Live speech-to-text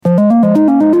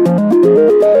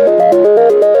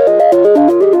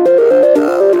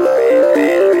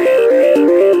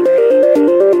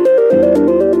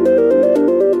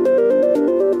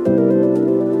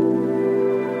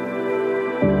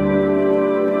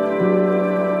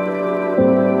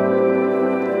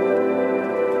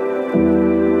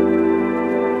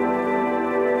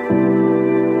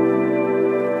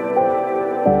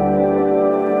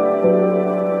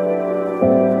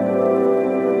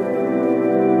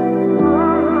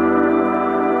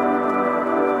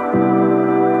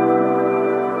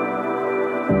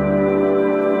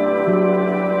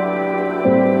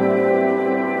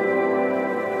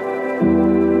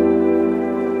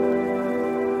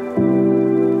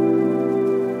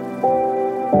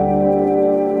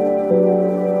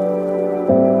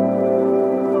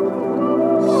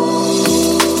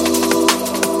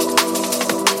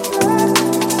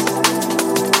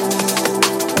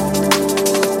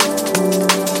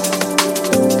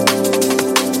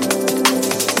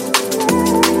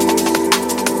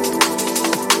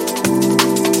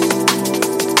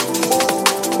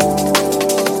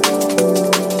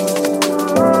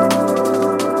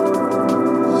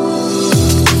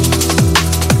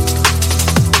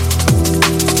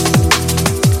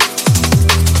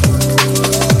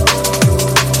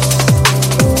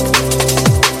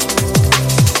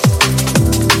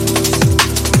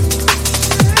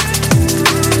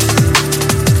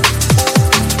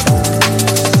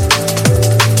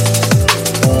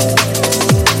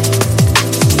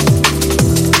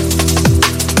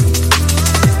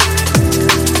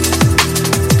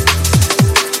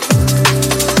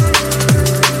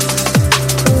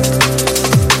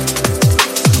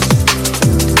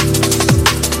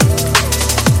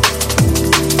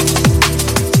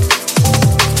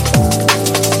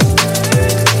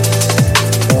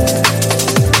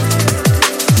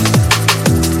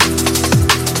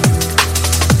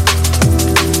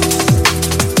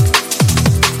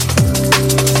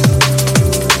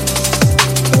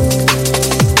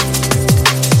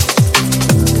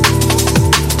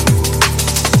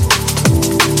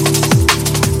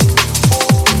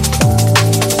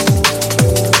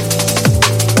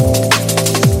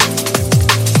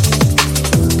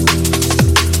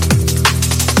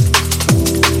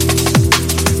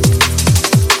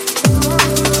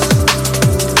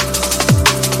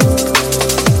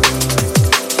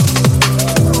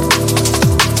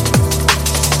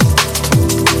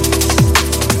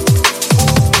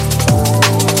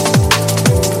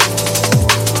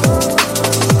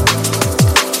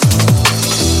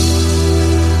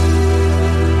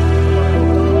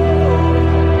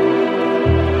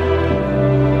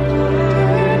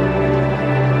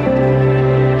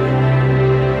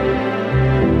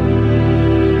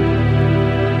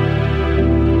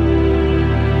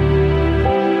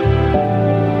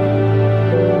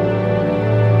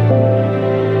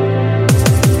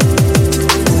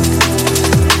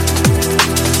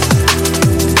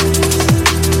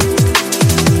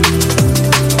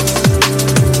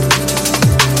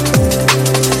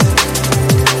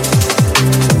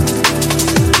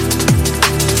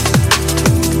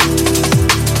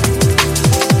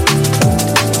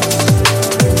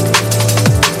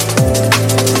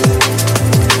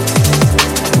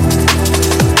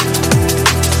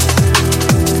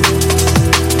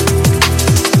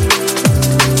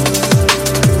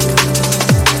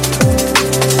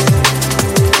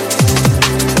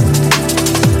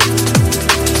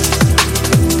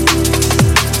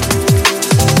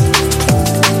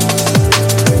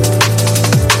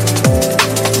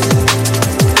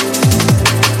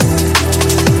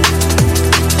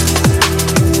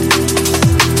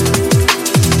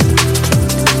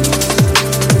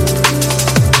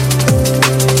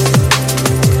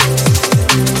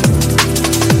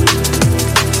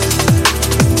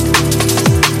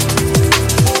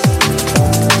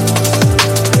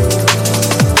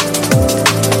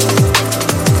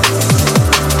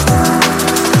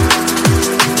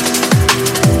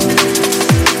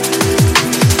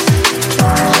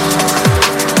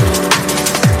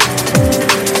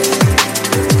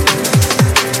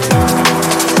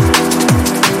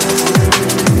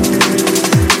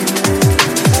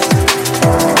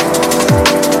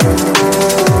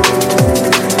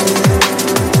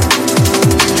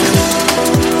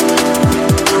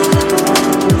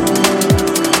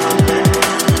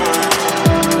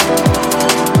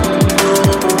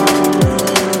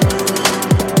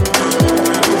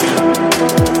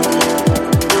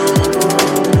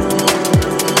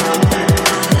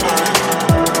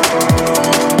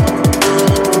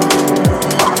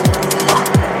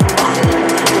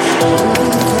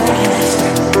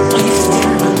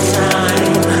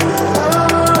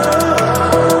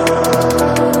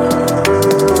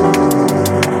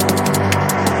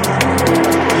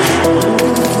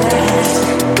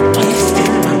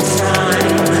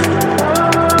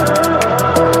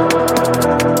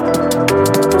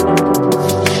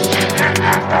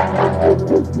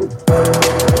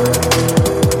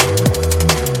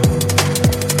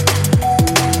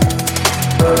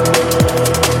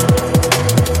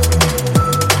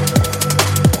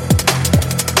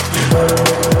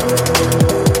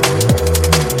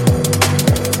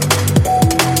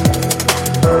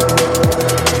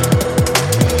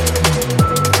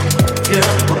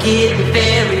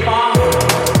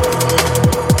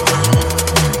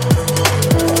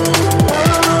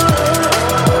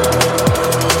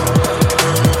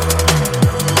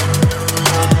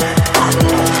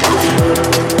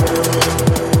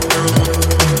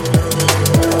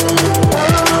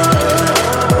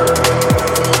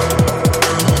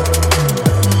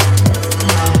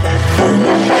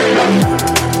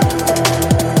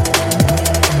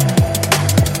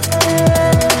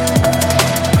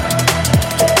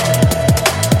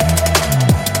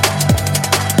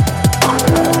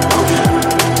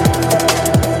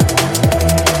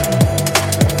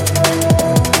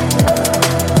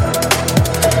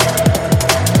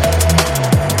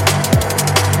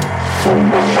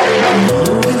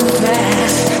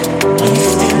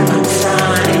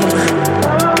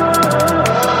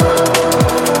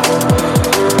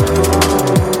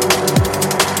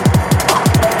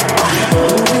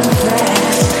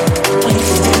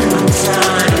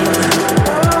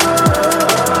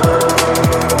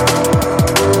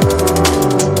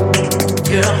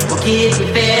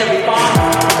very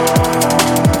far.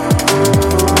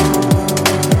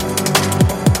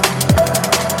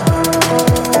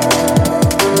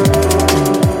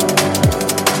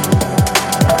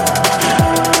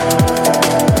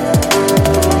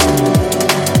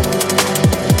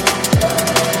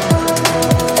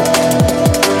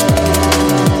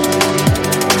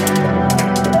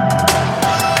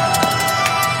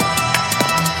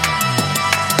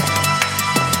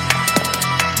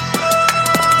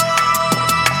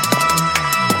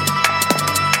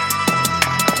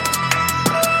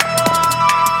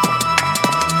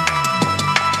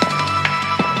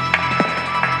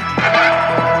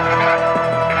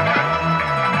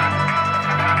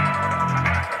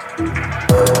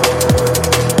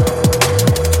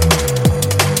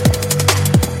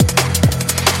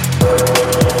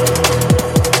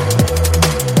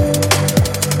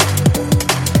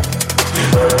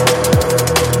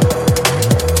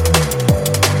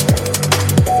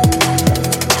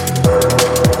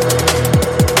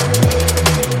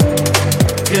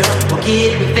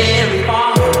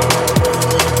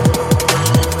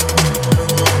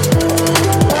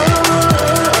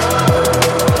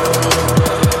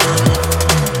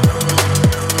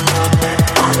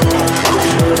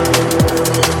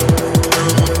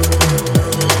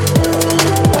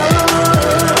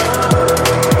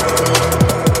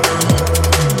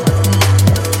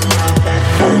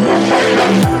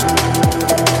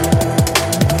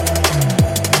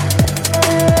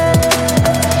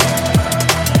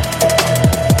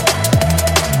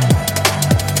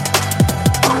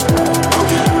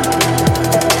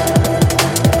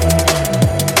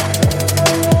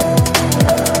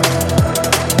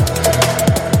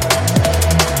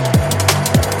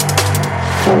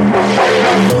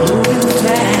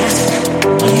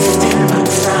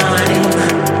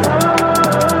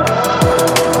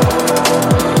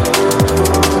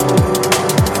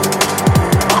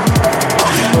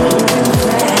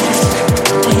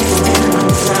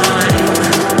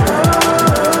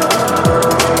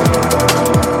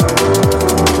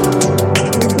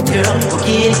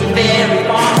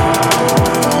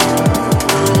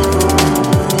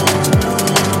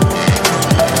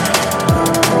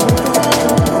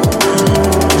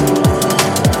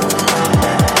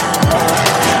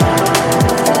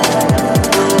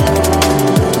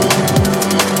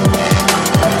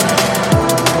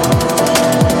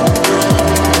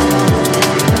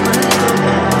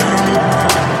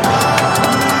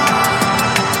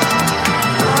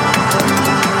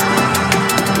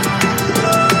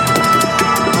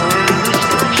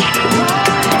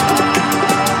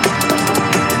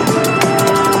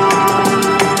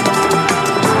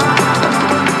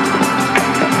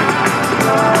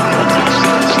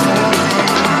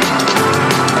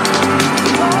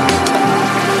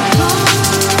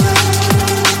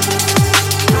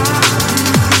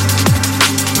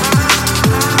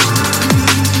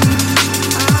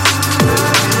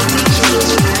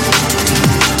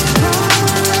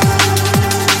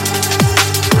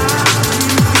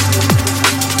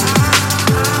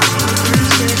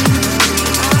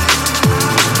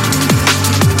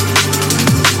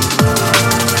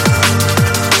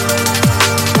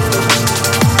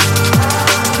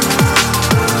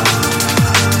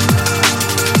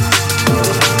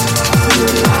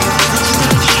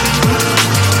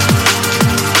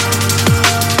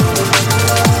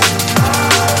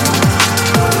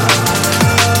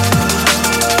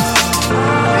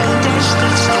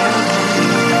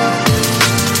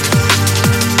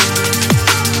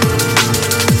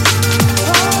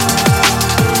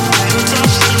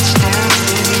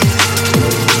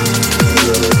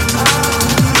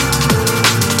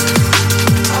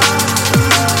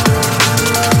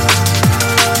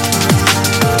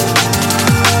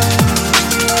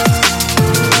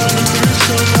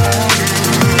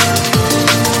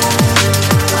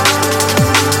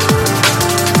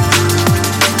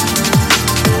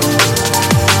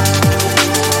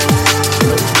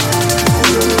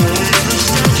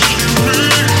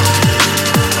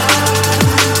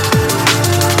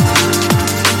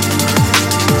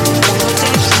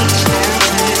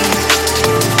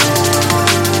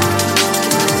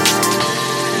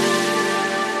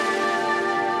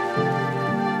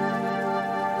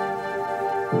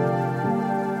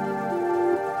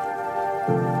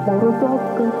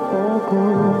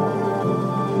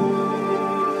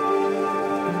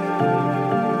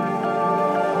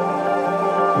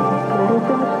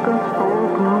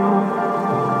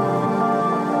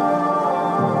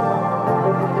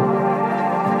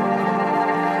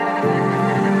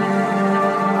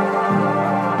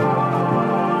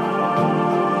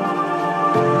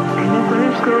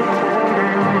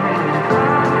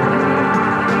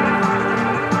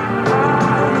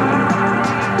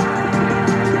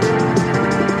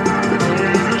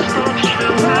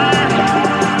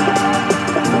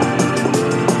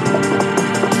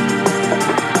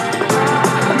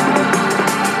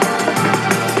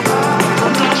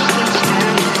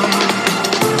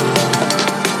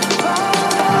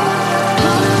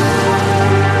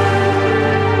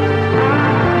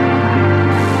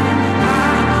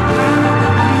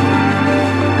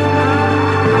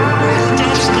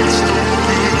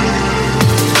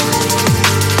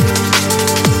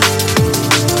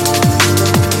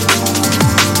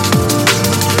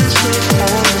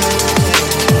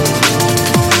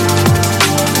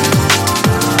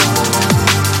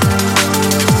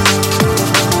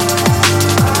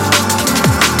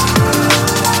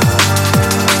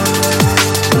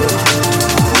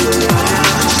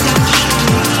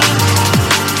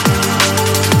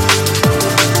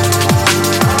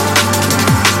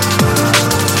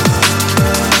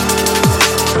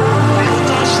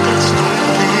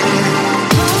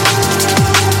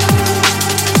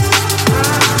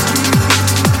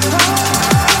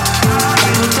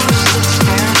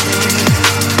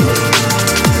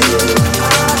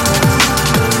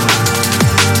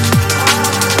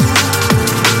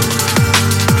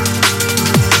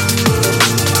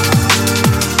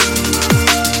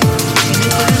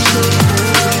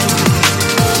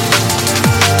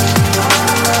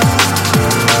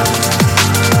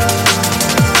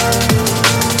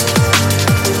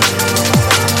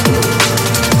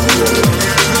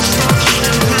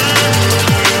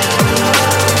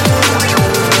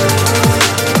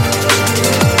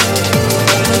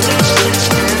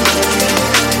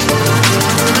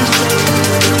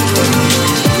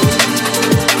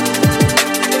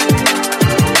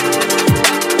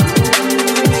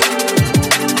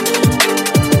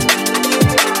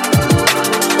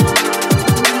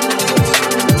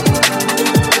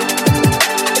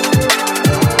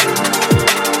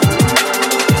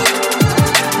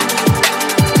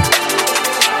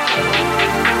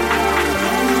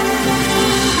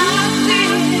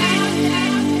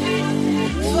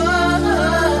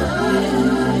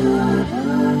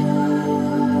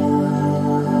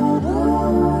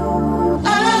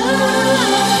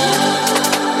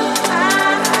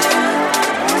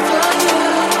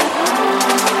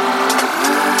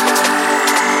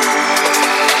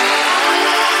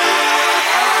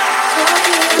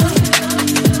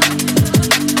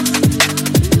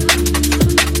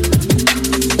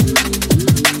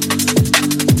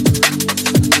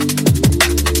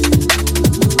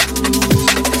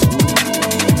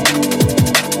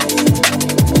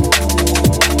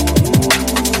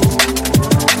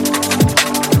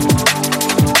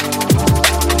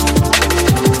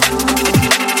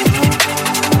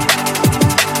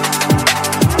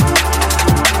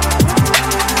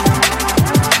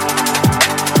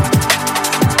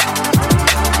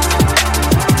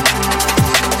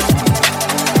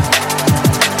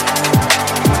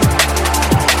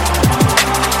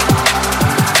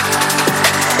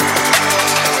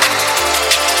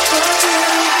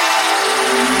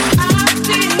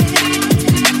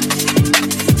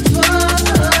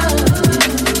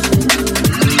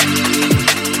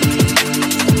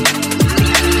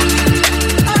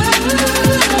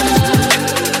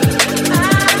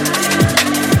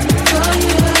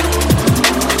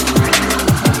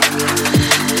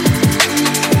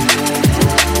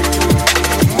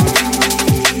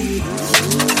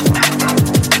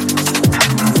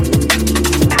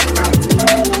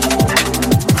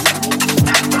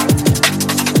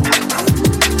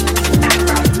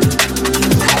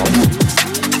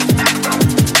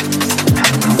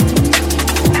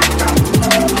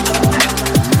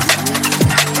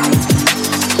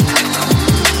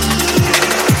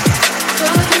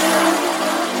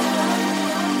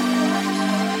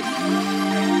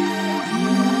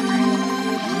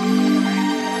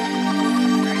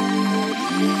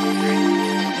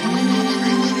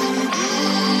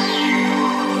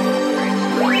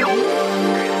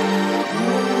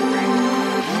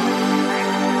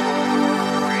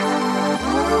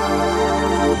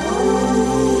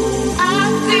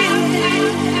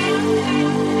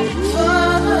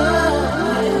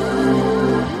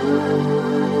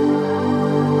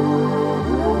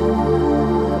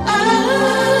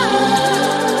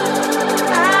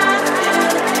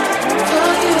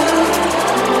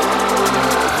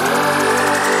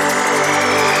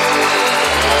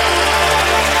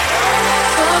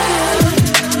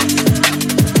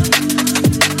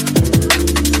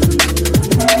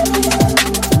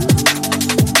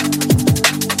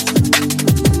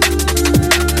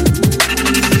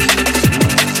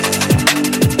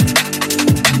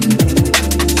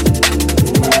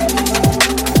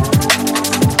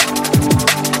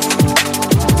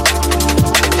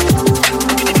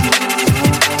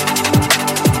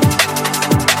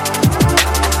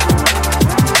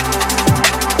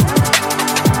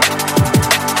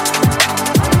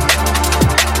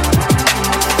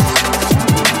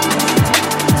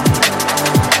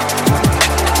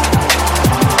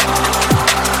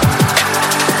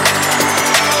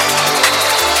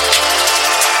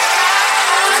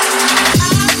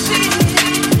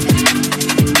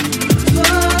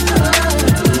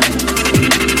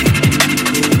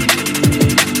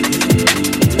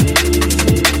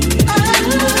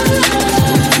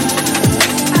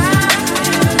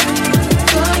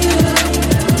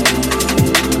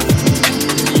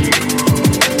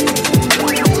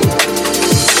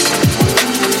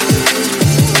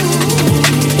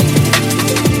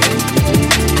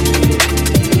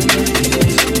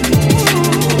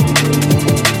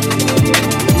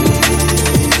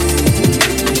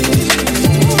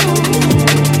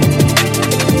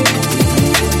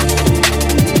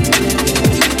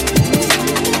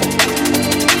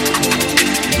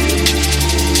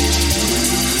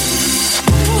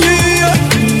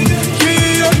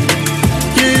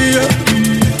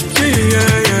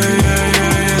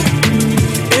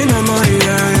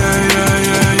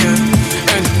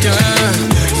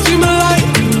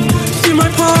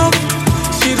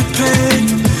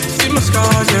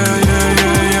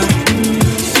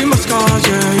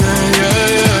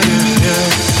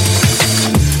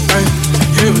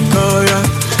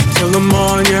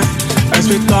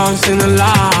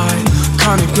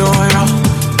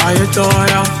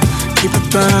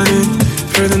 burning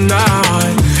through the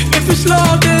night. If it's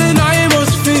love, then I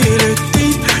must feel it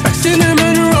deep. Like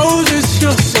cinnamon roses,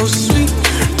 you're so sweet,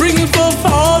 bringing forth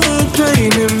all the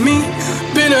pain in me.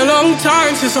 Been a long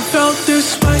time since I felt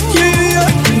this way. Yeah, yeah,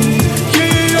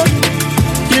 yeah, yeah,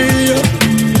 yeah,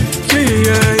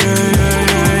 yeah, yeah,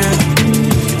 yeah.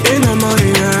 In the money,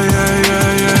 yeah, yeah, yeah,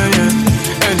 yeah,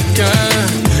 yeah. And again,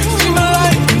 see my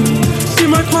light, see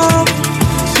my palm,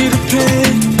 see the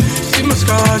pain, see my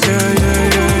scars, yeah,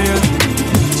 yeah, yeah, yeah.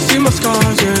 See my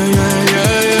scars, yeah, yeah,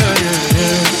 yeah, yeah,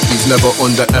 yeah. Please never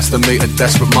underestimate a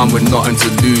desperate man with nothing to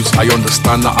lose. I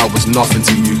understand that I was nothing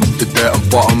to you. The dirt and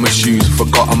bottom of shoes,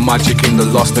 forgotten magic in the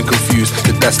lost and confused.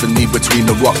 The destiny between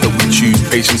the rock that we choose,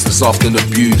 patience that's often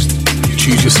abused.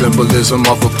 Choose your symbolism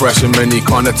of oppression. Many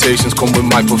connotations come with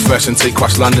my profession. Take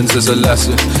crash landings as a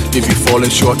lesson. If you're falling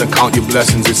short, then count your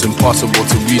blessings. It's impossible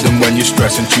to read them when you're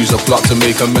stressing. Choose a plot to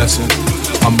make a mess in.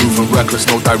 I'm moving reckless,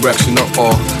 no direction at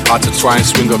all. Had to try and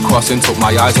swing across and took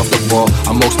my eyes off the ball.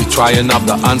 I'm mostly trying up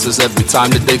the answers every time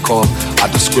that they call.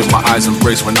 Had to squint my eyes and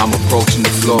brace when I'm approaching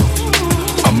the floor.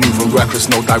 I'm moving reckless,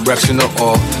 no direction at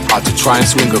all. Had to try and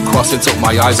swing across and took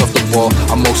my eyes off the ball.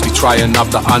 I'm mostly trying up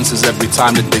the answers every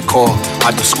time that they call.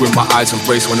 Had to squint my eyes and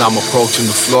brace when I'm approaching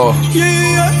the floor. Yeah,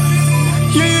 yeah,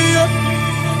 yeah, yeah,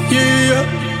 yeah,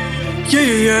 yeah,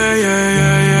 yeah, yeah,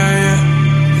 yeah,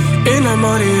 yeah. In the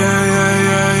money, yeah, yeah,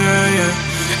 yeah, yeah,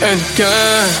 yeah. And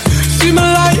again, see my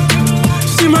light,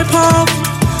 see my palm,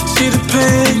 see the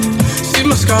pain, see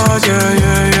my scars, yeah,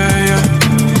 yeah, yeah, yeah.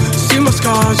 See my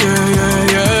scars, yeah, yeah,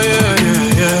 yeah, yeah,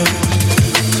 yeah, yeah.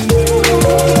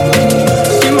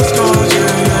 See my scars,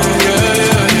 yeah, yeah, yeah,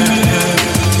 yeah, yeah, yeah.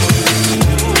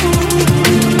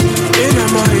 In the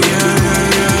money, yeah, yeah,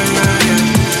 yeah, yeah, yeah.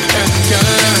 And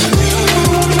again.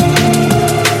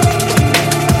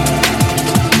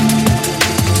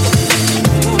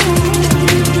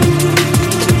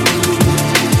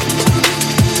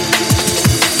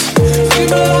 See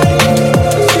my light,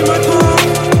 see my palm,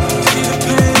 see the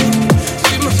pain,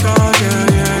 see my scars, yeah,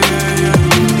 yeah, yeah.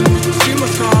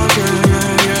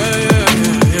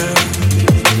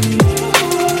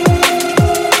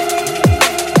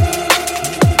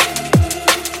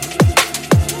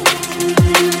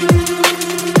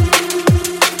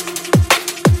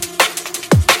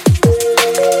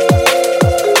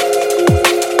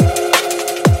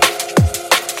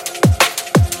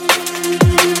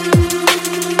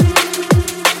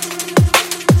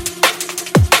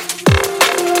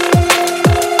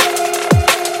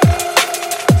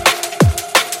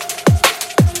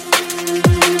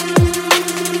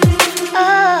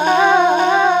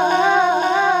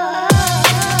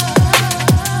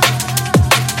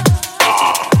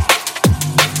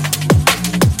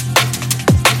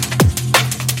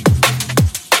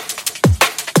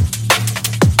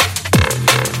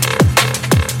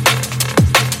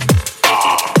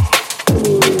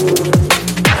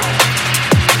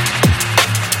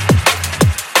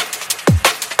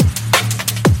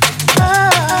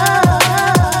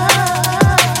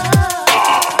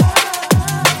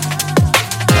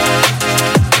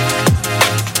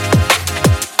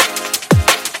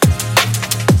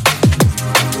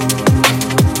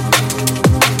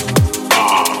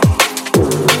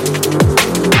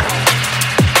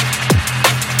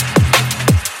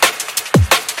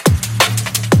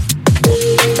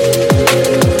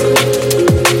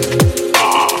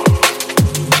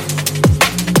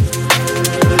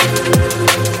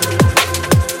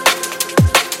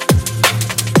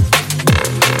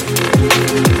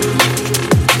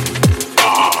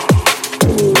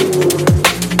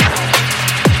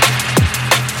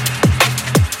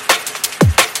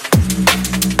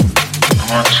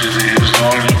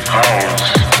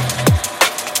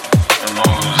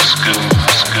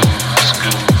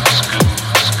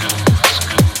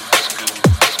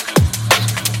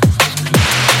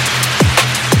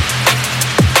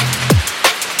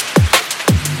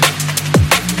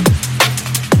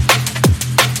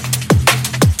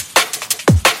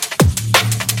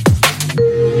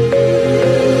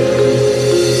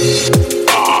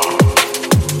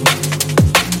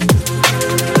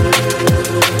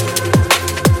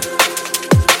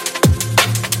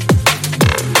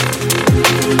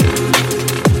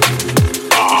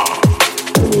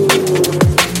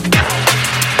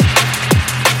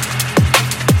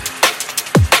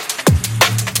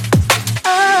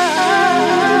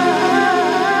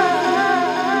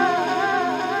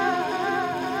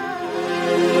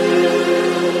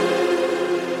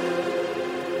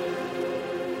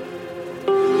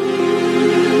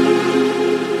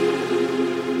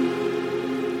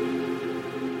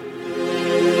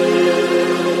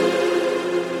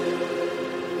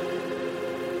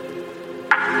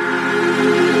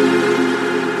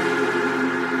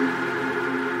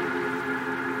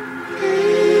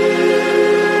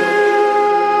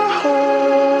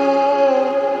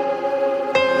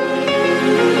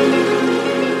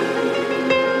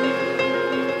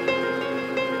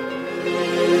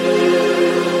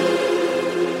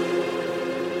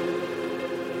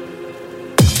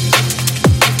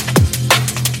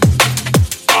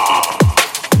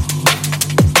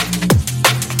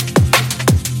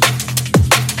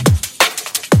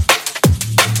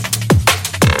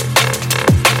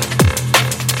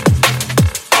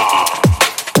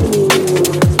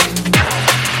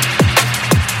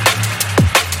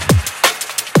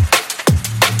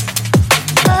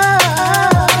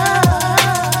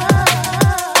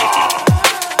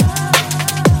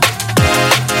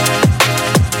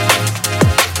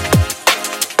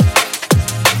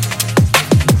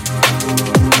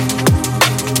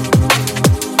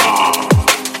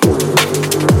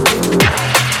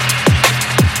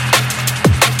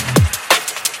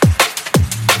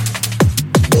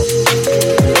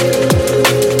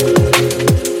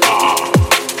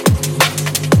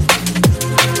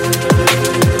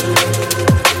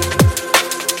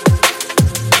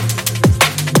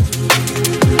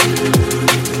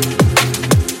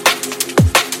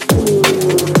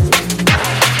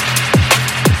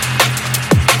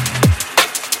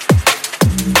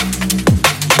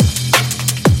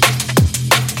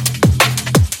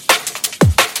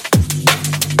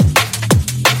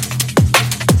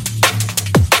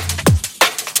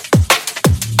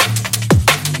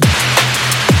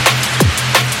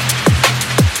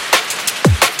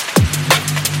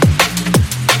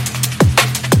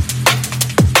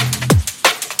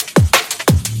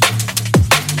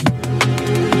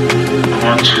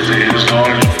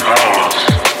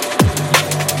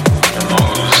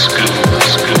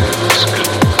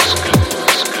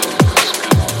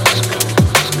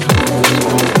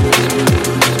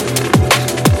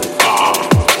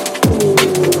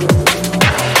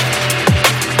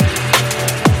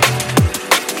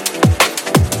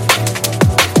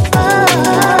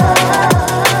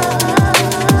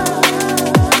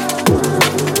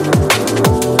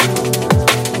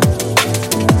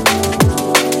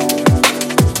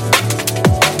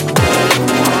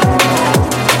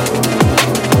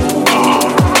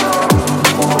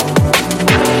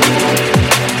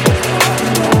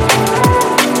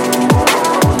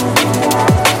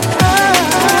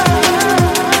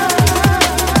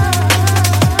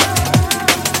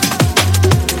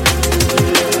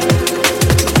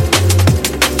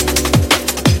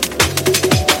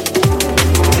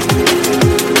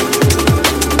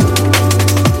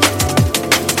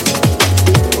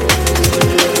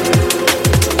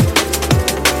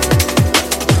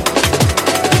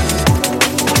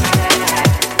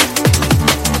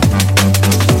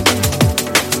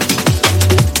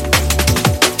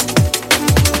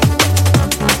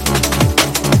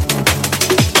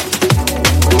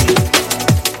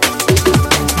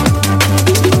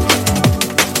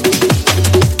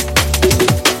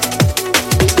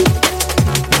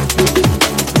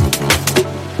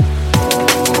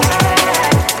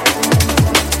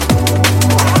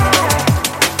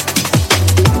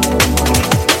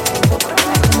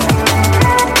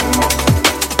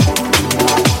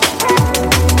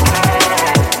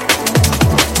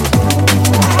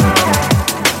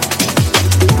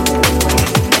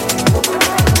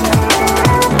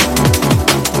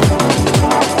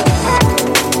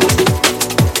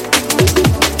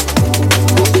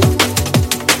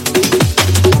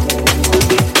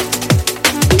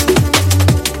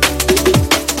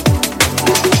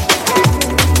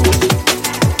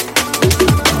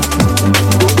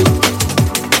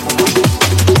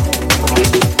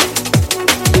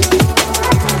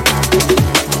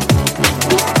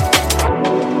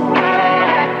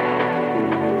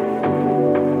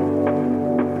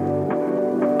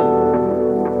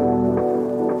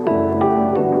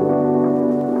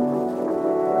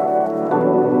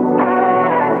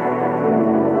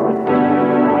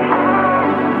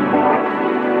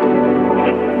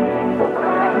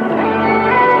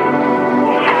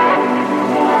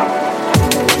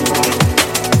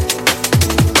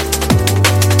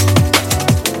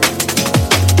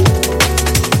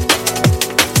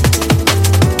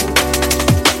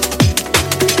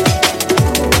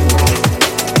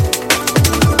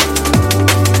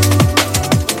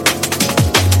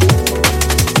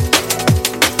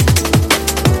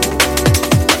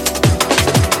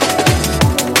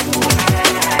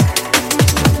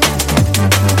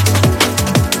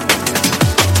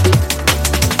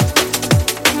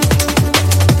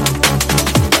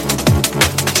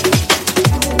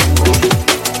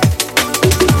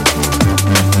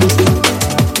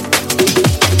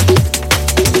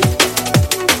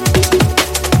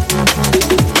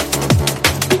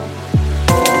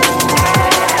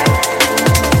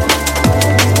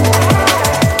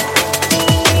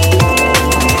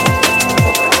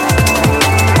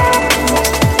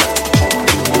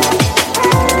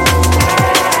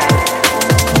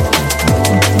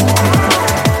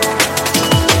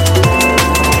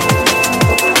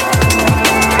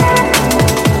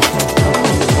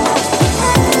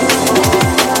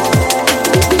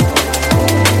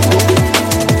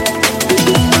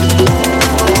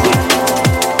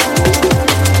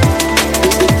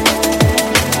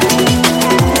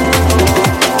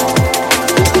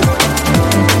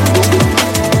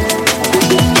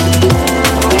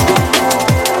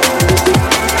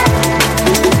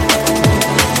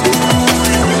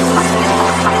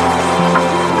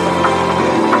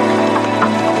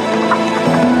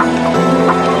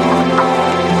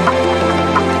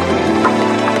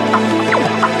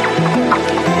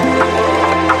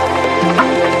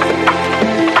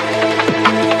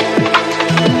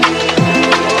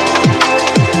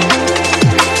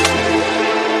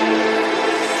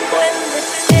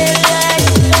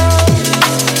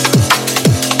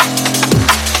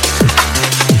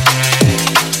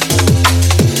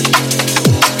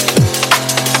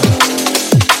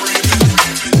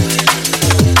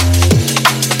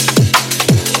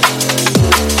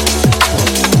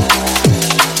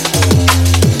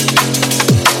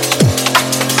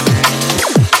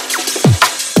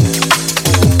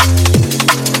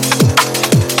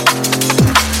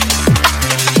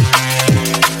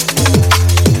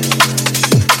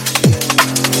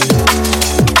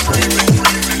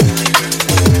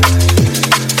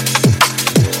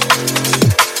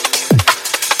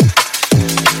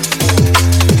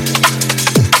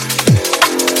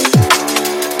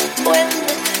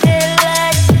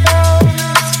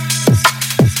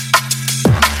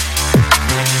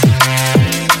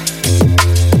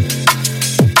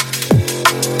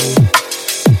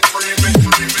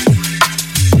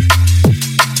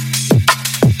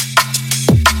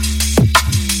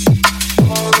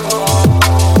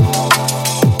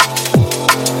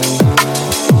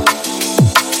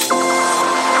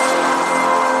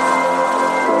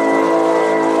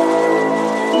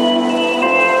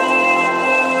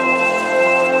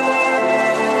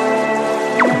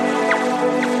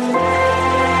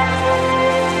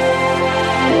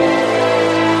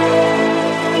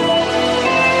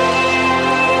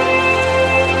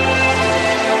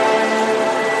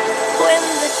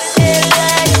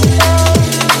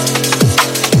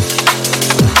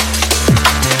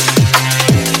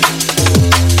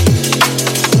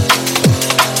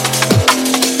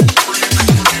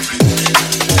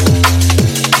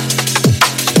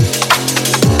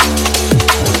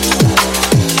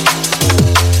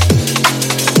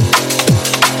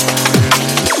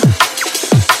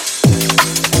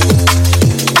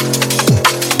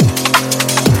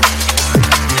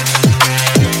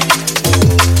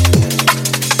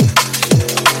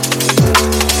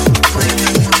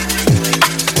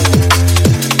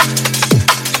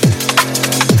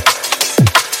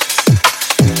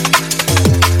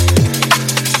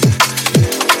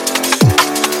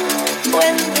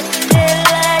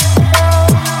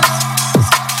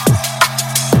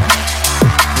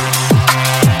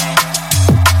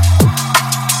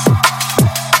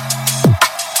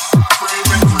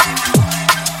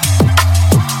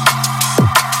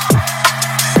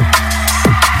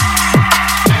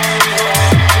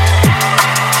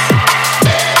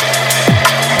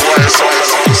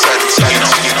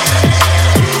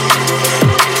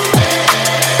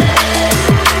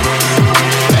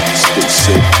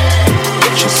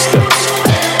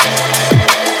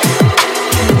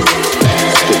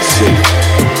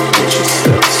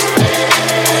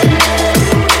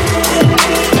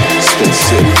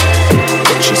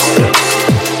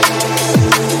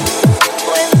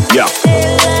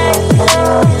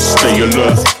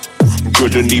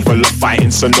 and evil are fighting,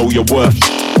 so know your worth.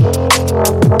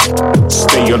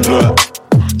 Stay alert,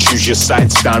 choose your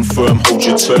side, stand firm, hold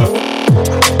your turf.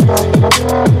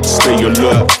 Stay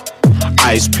alert,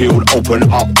 eyes peeled, open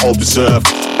up, observe.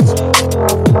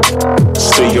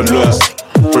 Stay alert,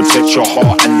 protect your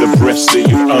heart and the breaths that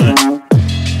you earn.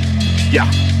 Yeah,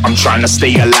 I'm trying to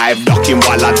stay alive, ducking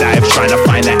while I dive, trying to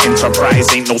find an enterprise.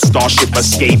 Ain't no starship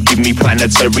escape, give me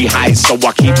planetary heights, so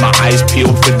I keep my eyes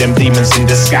peeled for them demons in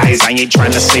disguise. I ain't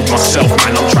trying to save myself,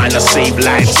 man, I'm trying to save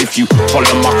lives. If you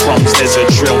follow my crumbs, there's a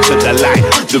drill to the line.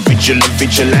 The vigilant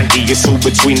vigilante, it's all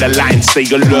between the lines. Stay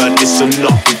alert, listen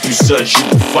up, if you search you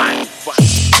will find.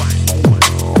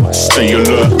 Stay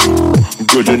alert,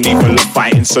 good and evil are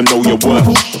fighting, so know your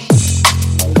worth.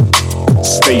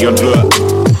 Stay alert,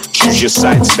 choose your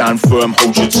side, stand firm,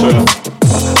 hold your turf.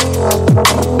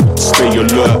 Stay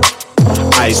alert,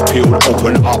 eyes peeled,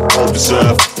 open up,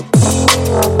 observe.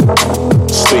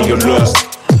 Stay alert,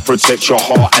 protect your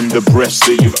heart and the breaths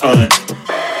that you've earned.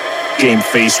 Game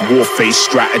face, war face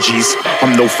strategies.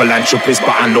 I'm no philanthropist,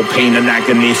 but I know pain and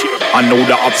agony. I know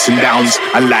the ups and downs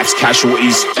and life's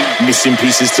casualties. Missing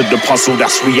pieces to the puzzle,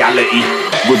 that's reality.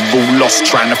 We're all lost,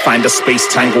 trying to find a space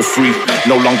tangle free.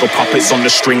 No longer puppets on the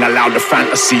string, allow the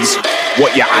fantasies.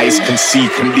 What your eyes can see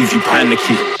can leave you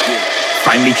panicky.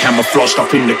 Find me camouflaged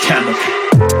up in the canopy.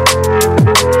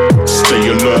 Stay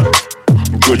alert,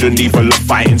 good and evil are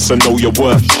fighting, so know your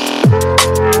worth.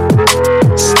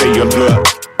 Stay alert,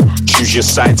 choose your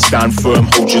side, stand firm,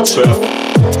 hold your turf.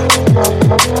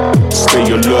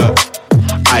 Stay alert,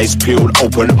 eyes peeled,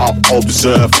 open up,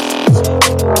 observe.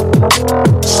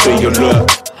 Stay alert,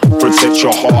 protect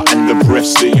your heart and the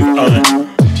breaths that you earn.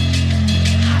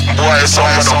 Boy, it's on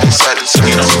the wrong side of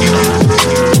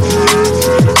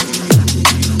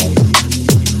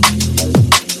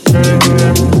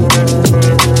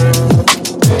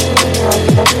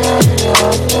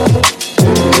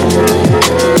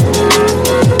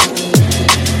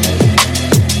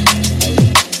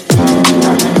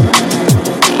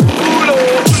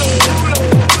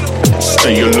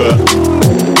Stay alert.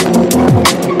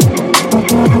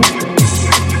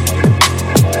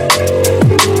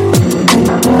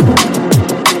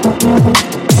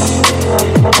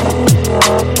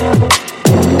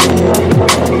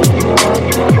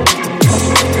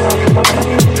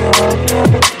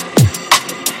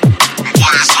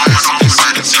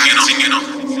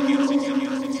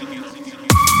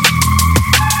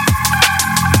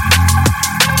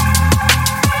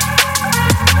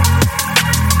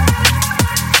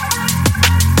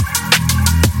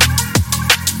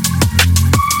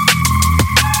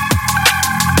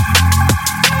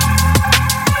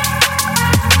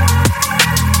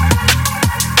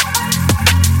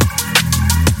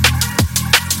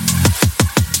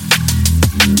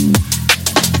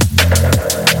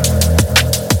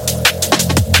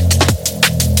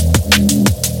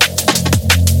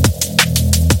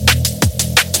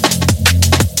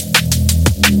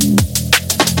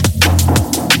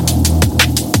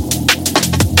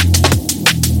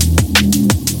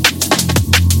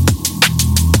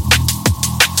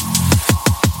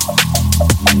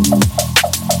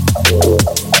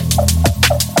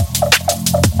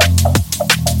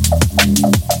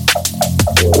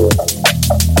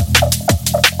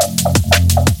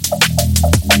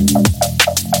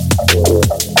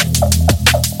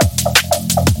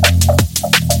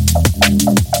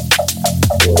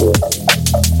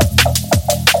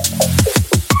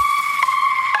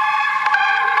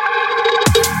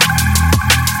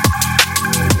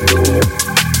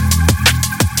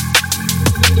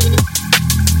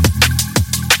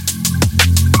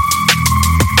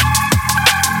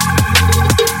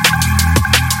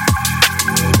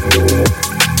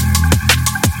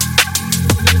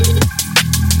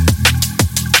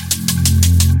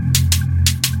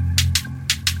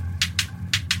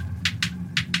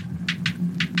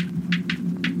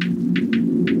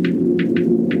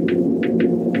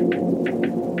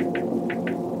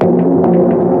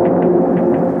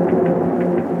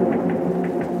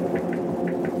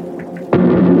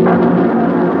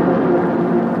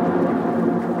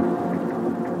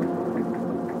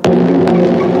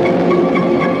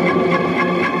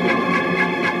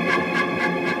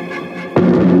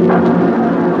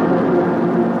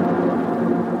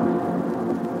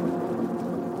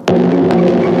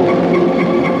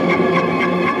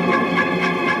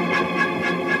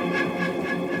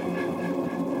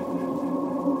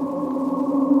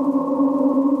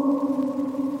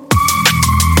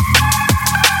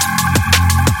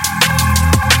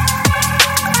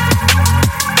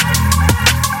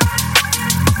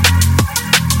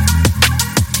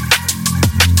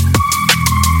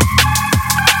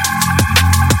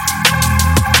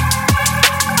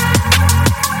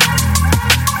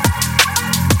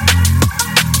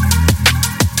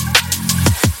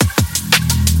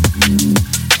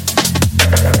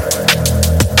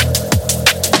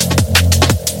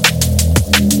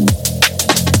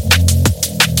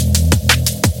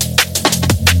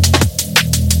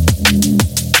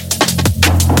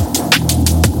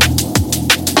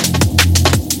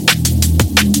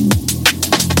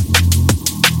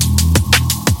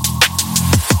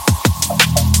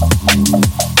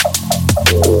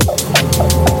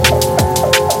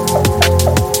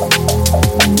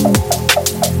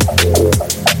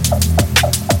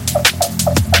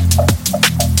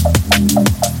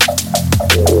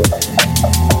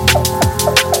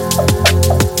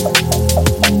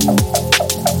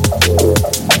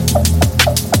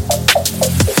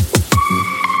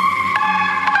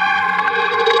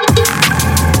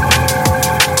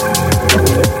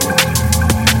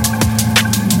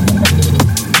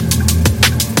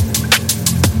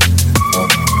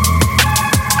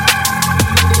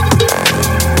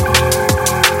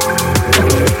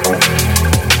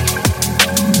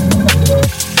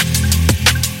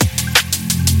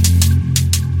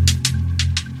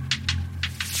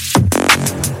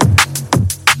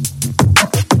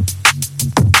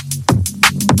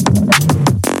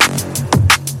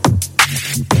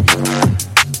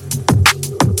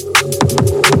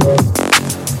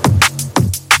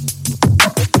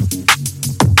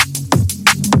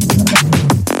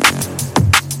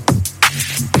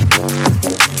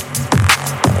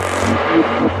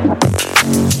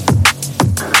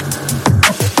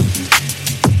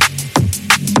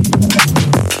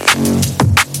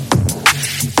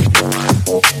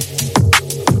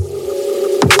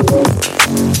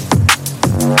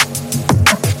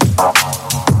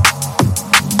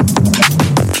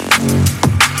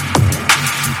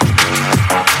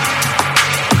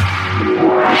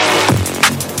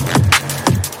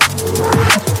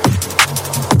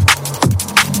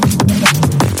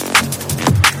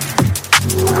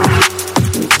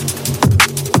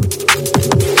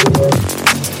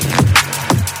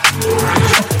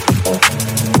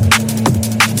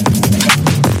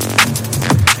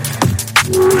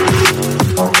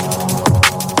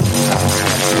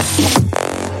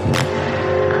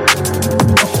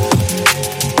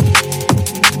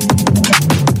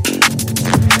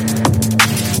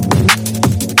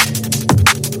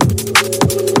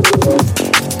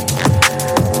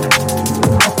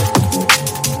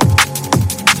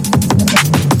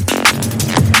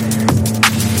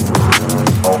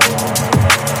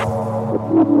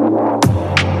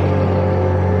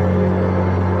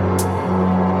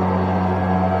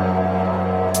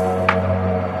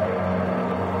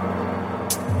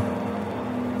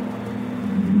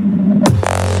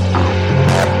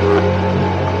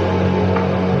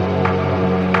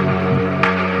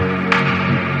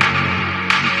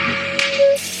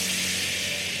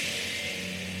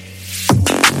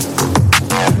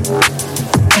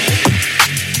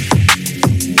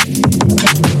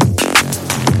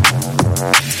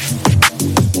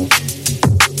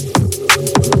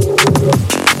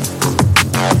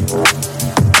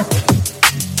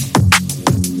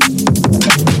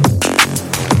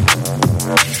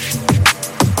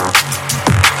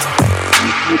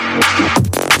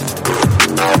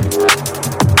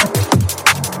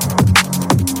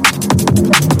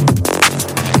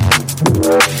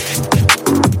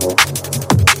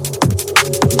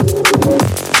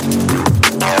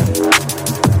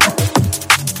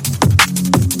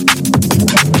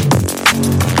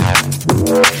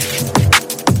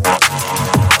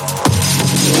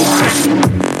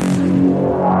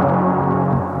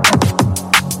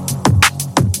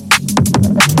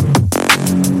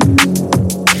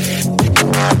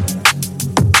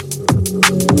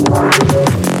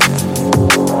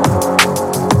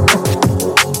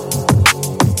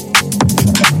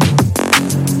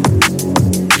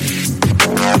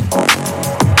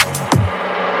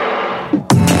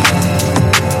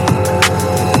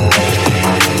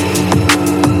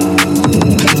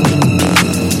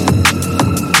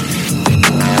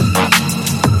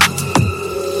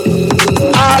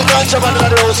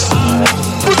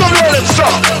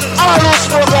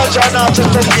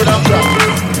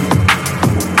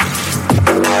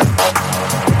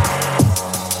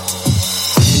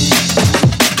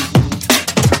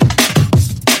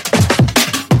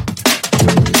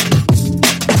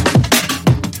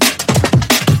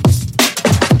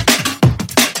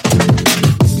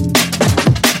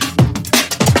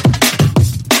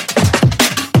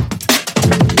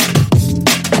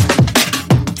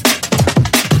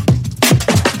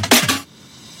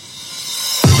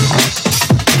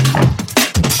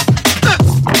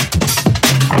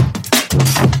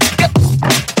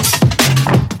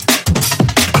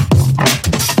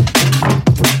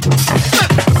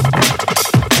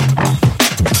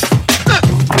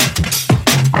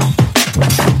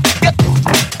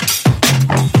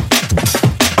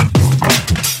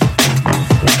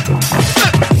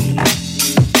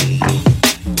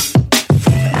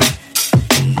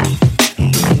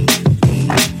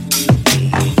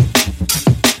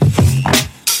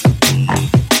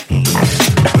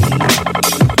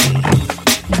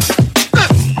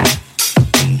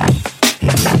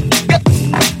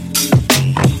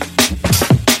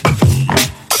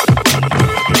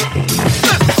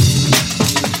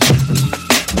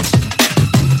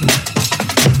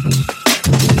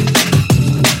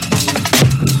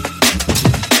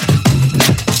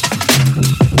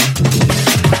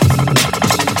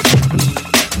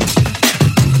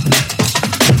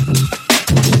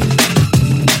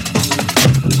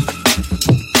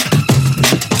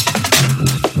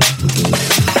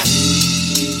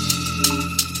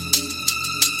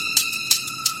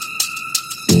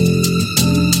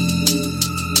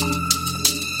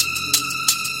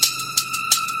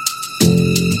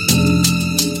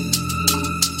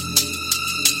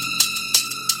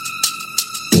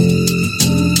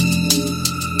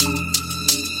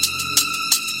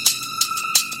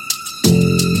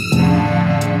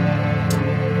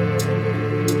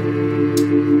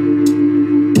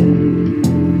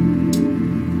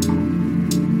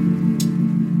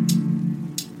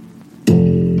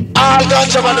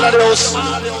 man in the house.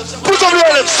 Put up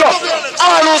your lips up.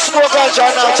 All who smoke ganja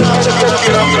now, chance to get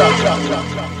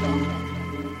killed.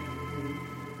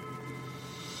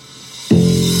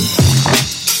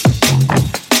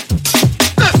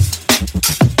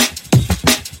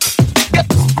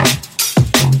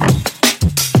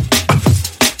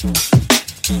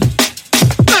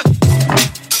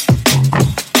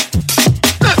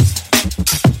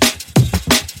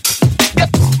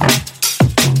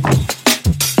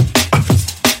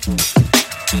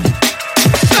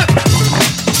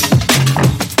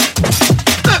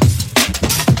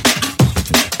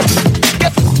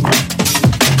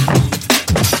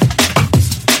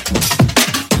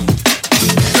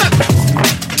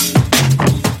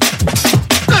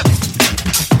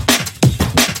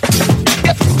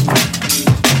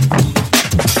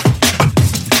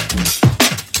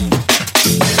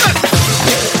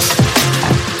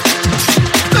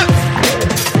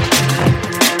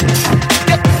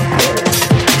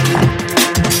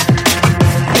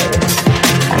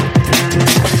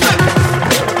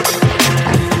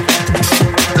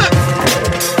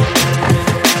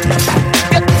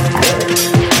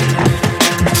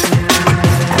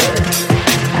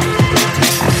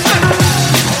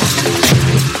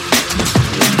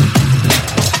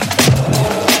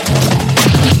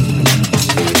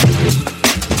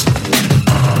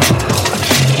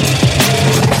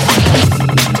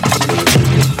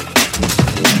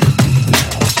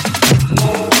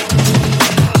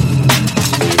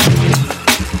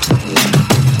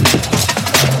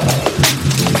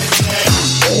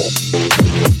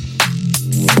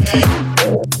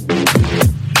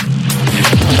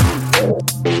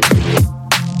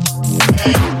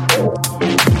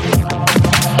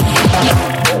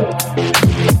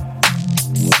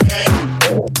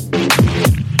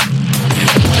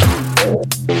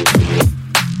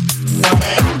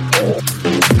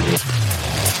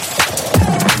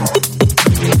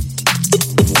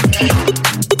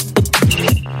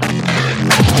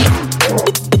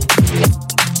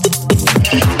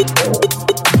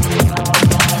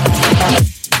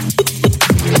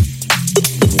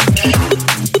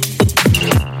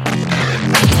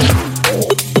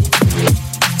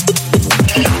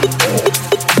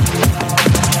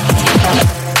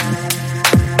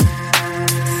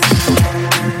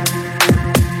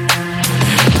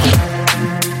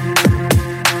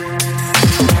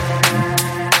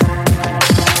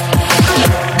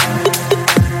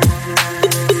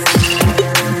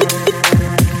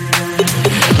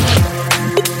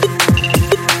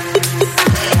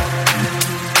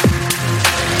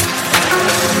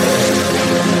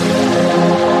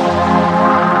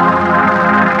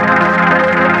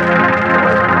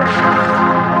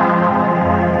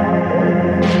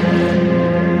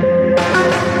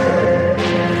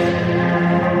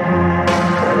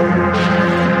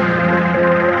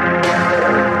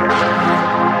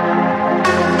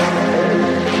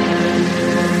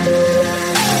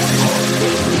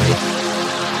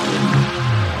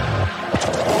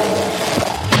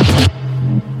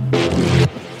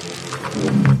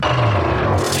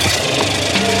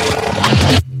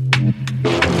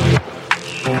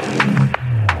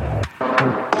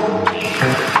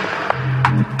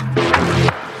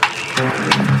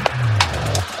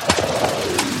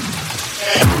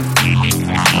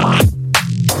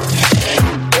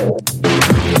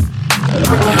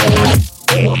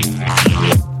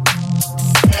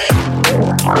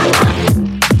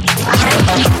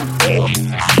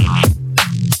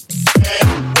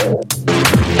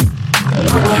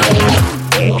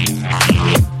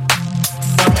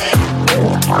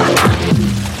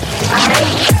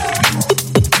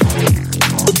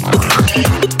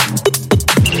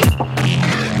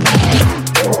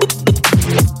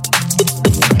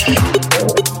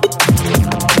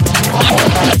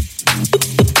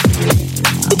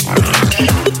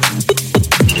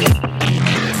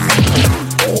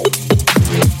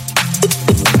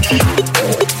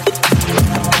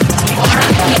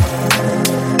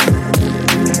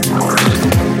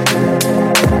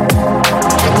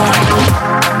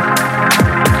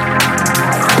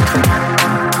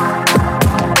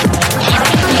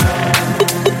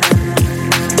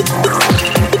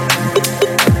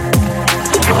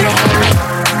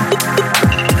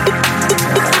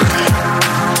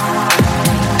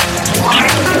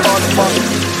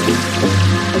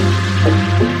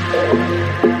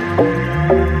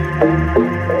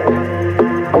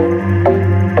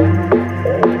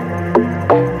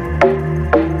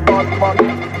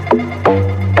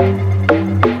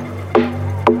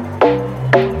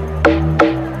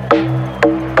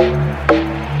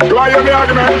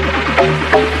 argument.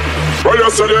 Well, you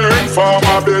say the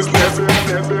informer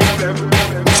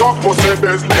business. Suck pussy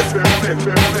business.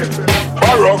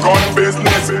 Paragon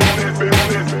business.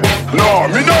 No,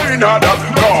 me no inna that.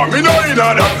 No, me no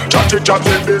inna that. Chatty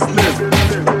business.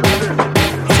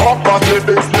 Fuck party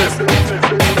business.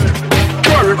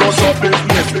 Carry go some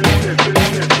business.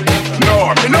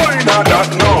 No, me no inna that.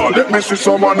 No, let me see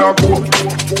someone a go.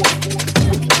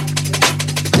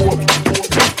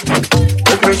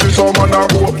 Let me see someone a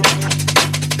go.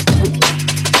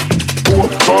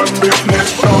 Gun business.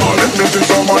 No, let me see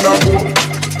someone a go.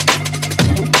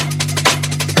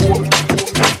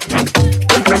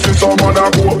 Let me see someone a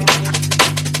go.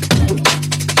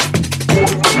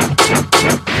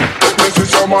 Let me see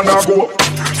someone a go.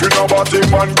 Finabati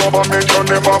man government you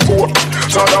never vote.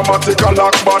 Saddamatic a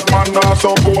lock bad man not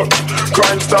support.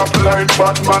 Crime stop line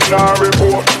bad man not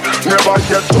report. Never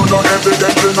get to no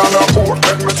evidence in a report.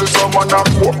 Let me see someone a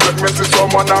cope. Let me see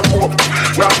someone a cope.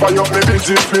 Not buy up me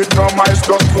busy feet, no mice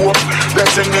got scope. They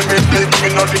send me big, me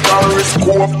no the terrorist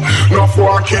scope. No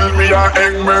for kill me and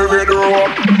hang me with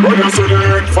rope. When you see the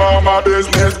end for my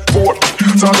business vote.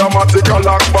 Saddamatic a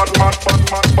lock bad man.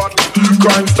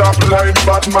 Crime stop line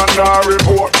bad man not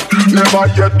report. Never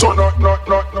get to no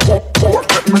court.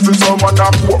 Let me see someone a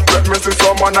cope. Let me see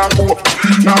someone a cope.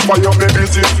 Now buy up me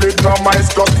busy feet, no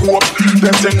mice got scope.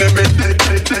 They send me big.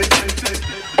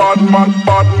 Bad man.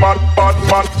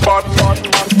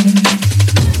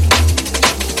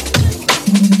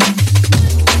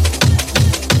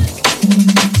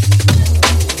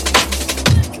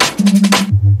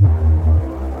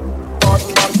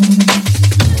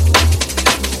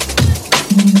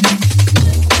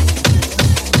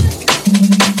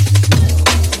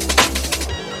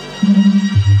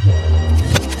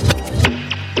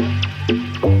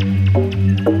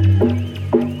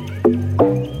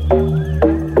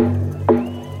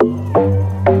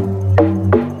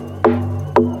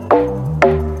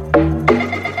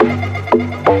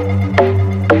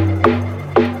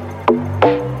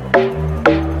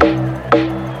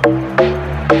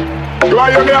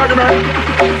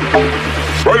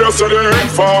 Well, you see the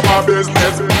informer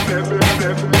business.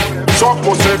 Suck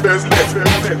pussy business.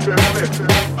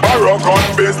 Paragon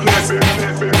business.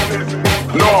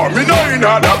 No, me no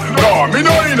inna that. No, me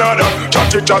no inna that.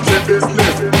 Chatty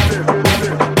business.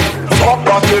 Fuck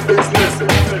party business.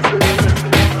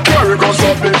 Carry go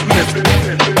some business.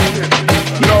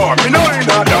 No, me no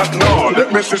inna that. No, let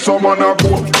me see someone a go.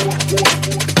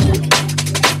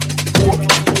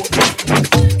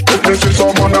 Let me see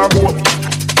someone a go.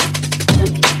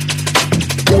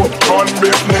 Gun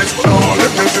business, no,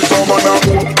 let me see someone a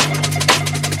go.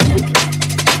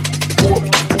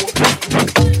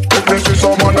 Let me see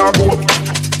someone a go.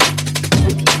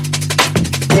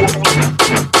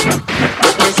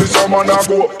 Let me see someone a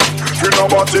go.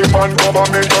 Finabati man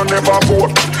government you never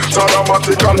vote.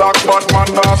 Saddamatic a lock bad man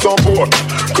not support.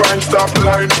 Crime stop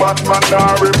line bad man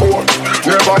not report.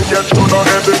 Never get to no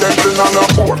evidence in a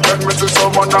report. Let me see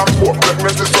someone a cope. Let me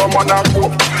see someone a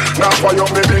cope. Now for you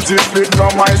me busy fit, no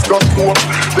mice got scope.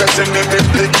 They send me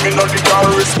big, me no the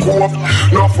terrorist scope.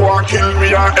 No for kill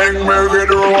me and hang me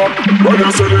with rope. When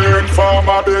you see the end for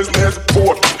my business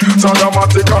vote.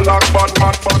 Saddamatic a lock bad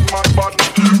man.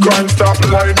 Crime stop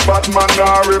line bad man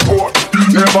not report.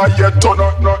 Never get to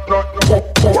no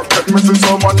court. Let me see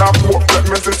someone a cope. Let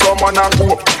me see someone a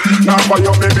cope. Now for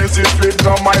you me busy fit,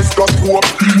 no mice got scope.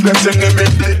 They send me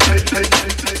big.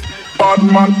 Bad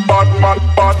man.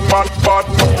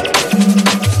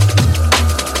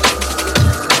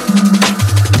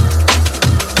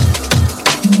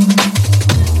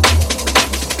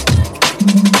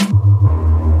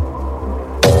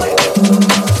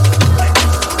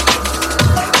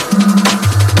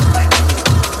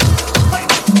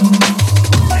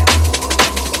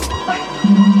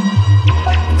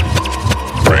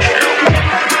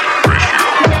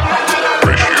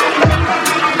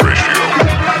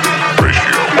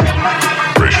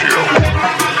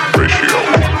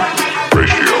 Ratio.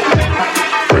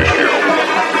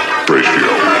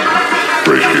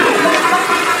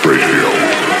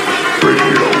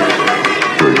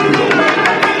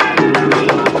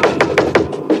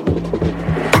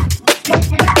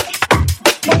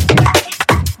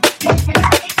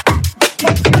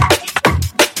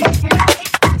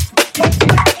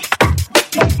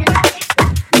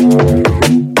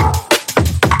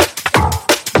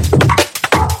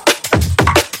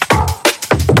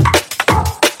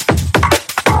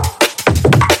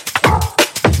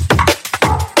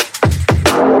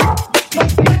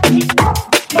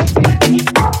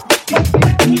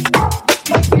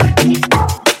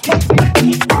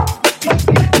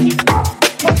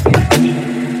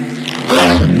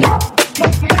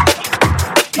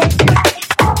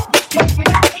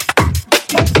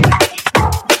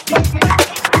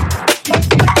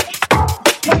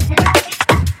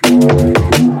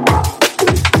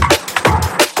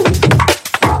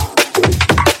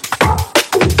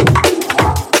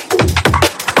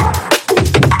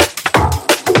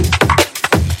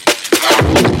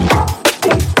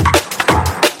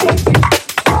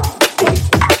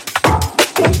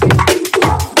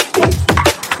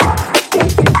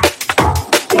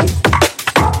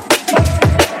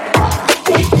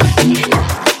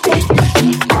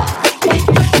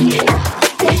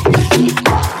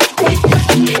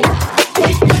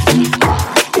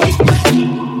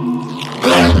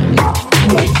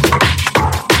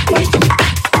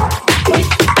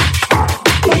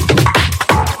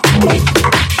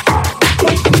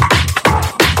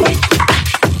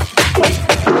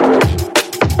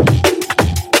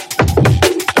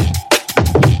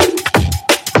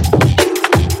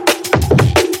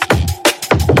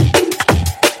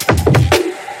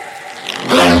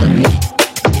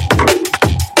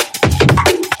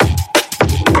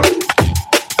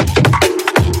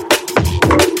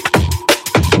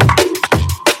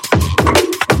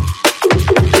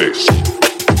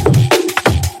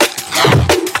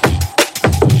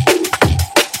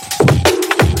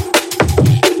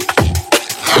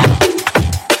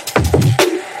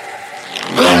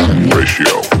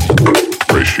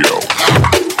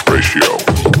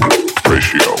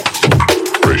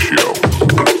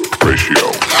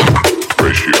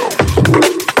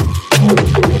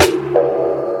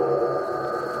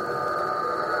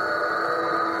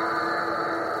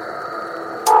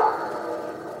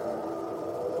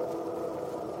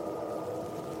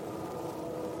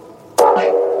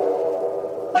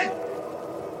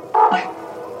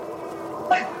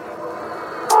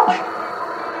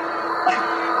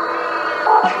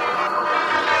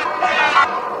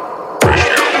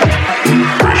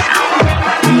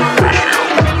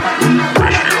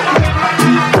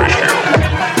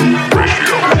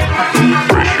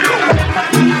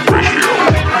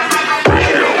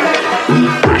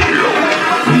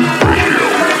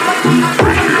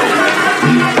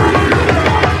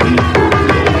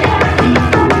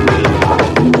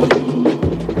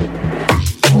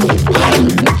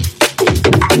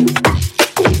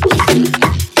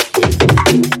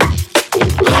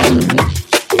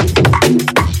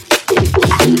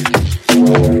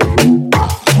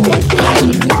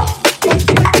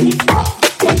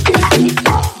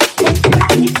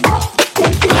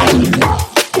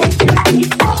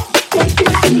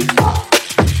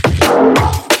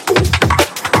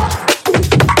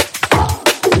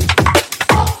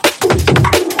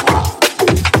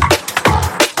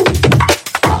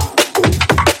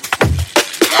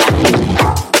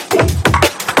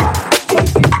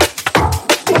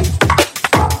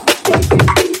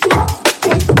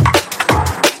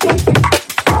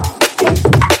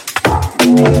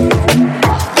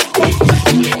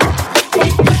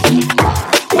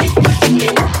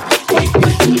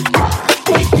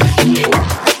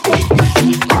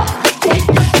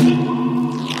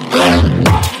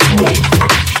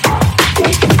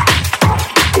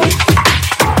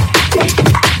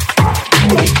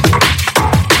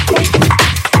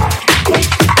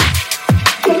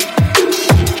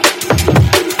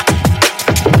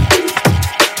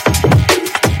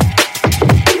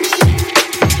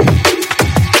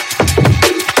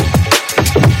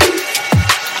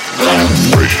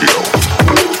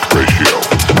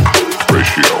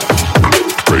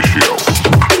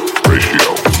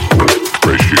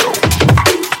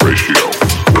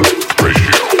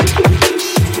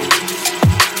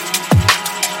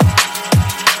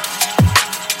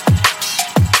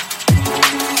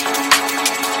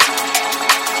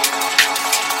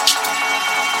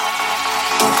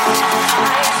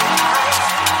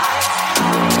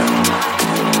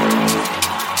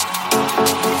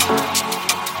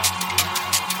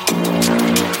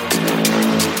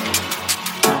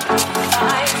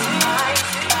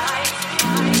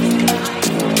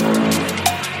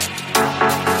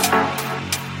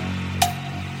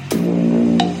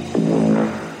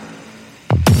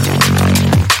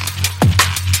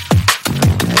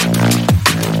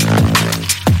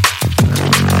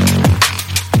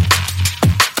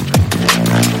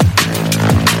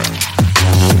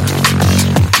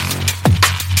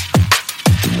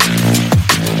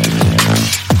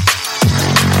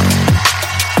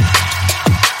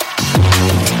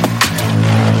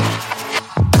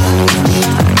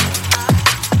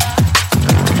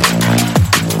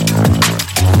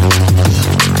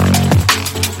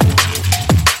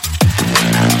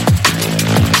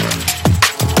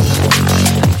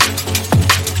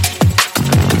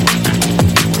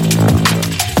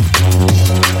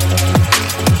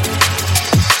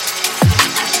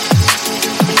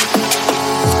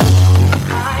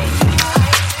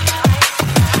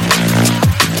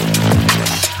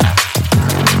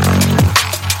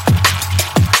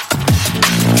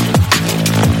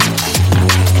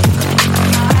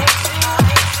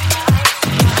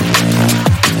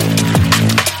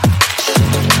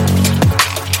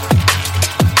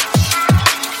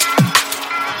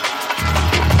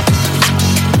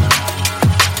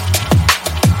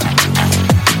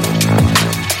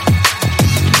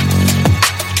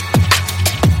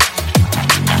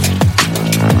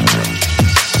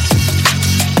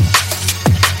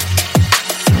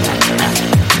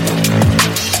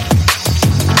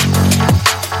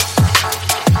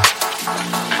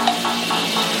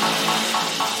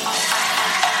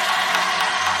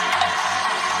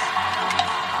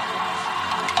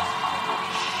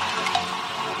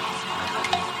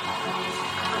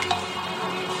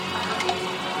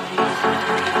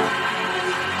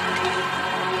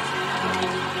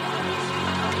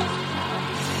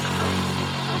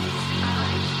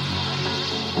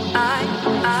 I